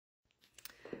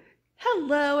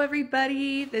Hello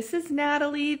everybody, this is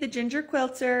Natalie, the Ginger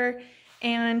Quilter,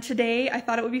 and today I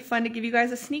thought it would be fun to give you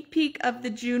guys a sneak peek of the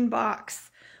June box.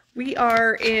 We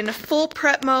are in full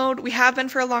prep mode. We have been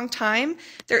for a long time.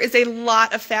 There is a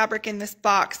lot of fabric in this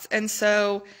box, and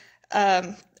so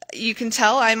you can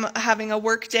tell I'm having a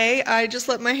work day. I just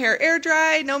let my hair air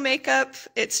dry, no makeup.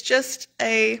 It's just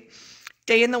a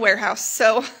day in the warehouse.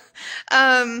 So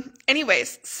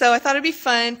anyways, so I thought it'd be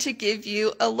fun to give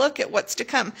you a look at what's to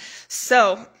come.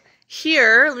 So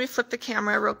here, let me flip the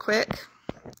camera real quick,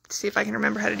 see if I can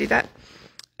remember how to do that.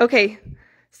 Okay,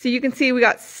 so you can see we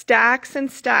got stacks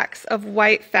and stacks of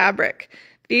white fabric.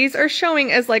 These are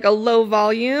showing as like a low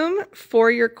volume for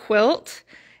your quilt,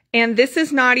 and this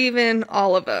is not even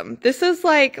all of them. This is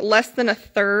like less than a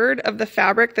third of the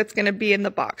fabric that's going to be in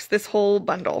the box, this whole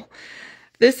bundle.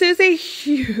 This is a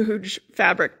huge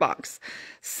fabric box.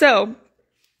 So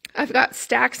I've got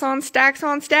stacks on stacks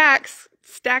on stacks,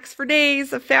 stacks for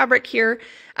days of fabric here,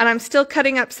 and I'm still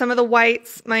cutting up some of the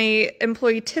whites. My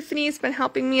employee Tiffany's been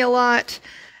helping me a lot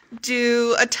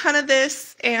do a ton of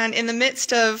this, and in the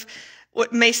midst of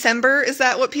what Maycember, is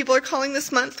that what people are calling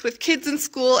this month, with kids in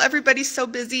school, everybody's so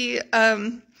busy.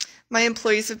 My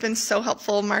employees have been so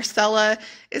helpful. Marcella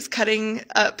is cutting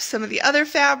up some of the other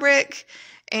fabric,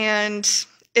 and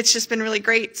it's just been really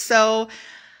great. So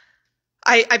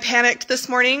I panicked this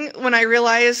morning when I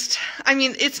realized, I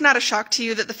mean, it's not a shock to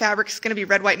you that the fabric is going to be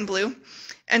red, white, and blue.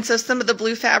 And so some of the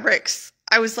blue fabrics,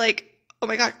 I was like, oh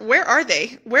my God, where are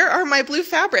they? Where are my blue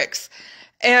fabrics?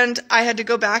 And I had to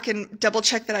go back and double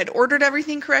check that I'd ordered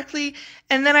everything correctly.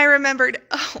 And then I remembered,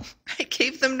 oh, I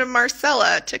gave them to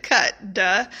Marcella to cut,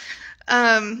 duh.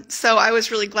 So I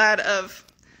was really glad of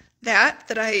that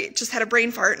I just had a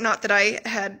brain fart, not that I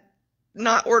had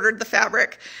not ordered the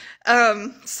fabric.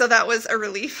 So that was a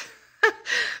relief.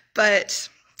 But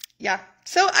yeah,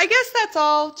 so I guess that's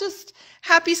all. Just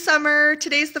happy summer.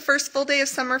 Today's the first full day of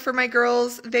summer for my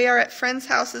girls. They are at friends'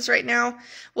 houses right now.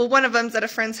 Well, one of them's at a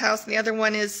friend's house and the other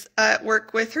one is at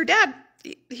work with her dad.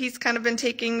 He's kind of been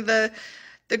taking the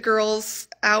girls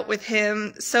out with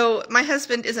him. So my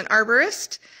husband is an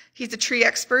arborist. He's a tree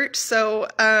expert. So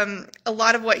a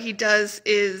lot of what he does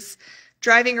is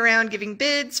driving around giving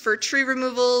bids for tree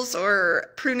removals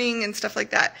or pruning and stuff like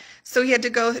that. So he had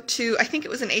to go to, I think it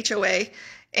was an HOA,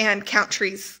 and count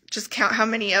trees, just count how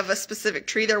many of a specific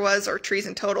tree there was, or trees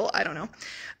in total, I don't know.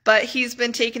 But he's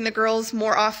been taking the girls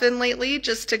more often lately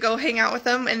just to go hang out with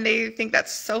them, and they think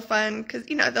that's so fun because,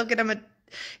 you know,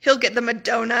 he'll get them a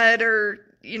donut or,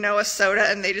 you know, a soda,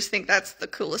 and they just think that's the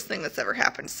coolest thing that's ever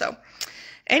happened. So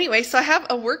anyway, so I have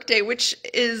a work day, which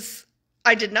is,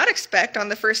 I did not expect on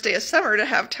the first day of summer to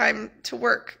have time to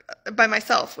work by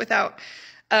myself without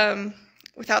the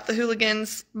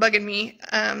hooligans bugging me.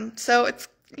 So it's,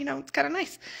 you know, it's kind of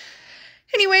nice.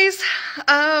 Anyways,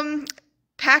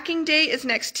 packing day is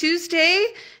next Tuesday,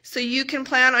 so you can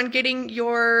plan on getting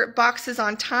your boxes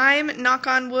on time. Knock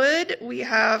on wood, we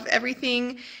have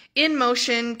everything in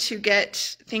motion to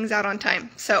get things out on time.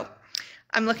 So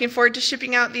I'm looking forward to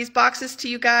shipping out these boxes to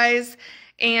you guys.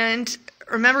 And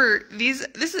remember, this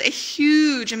is a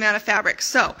huge amount of fabric.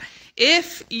 So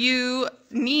if you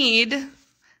need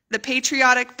the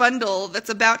patriotic bundle that's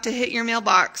about to hit your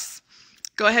mailbox,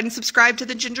 go ahead and subscribe to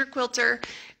the Ginger Quilter.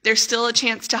 There's still a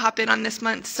chance to hop in on this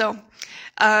month. So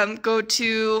go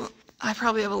to, I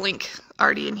probably have a link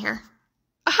already in here.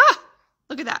 Aha!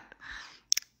 Look at that.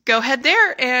 Go ahead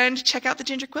there and check out the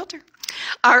Ginger Quilter.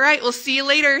 All right, we'll see you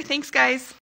later. Thanks, guys.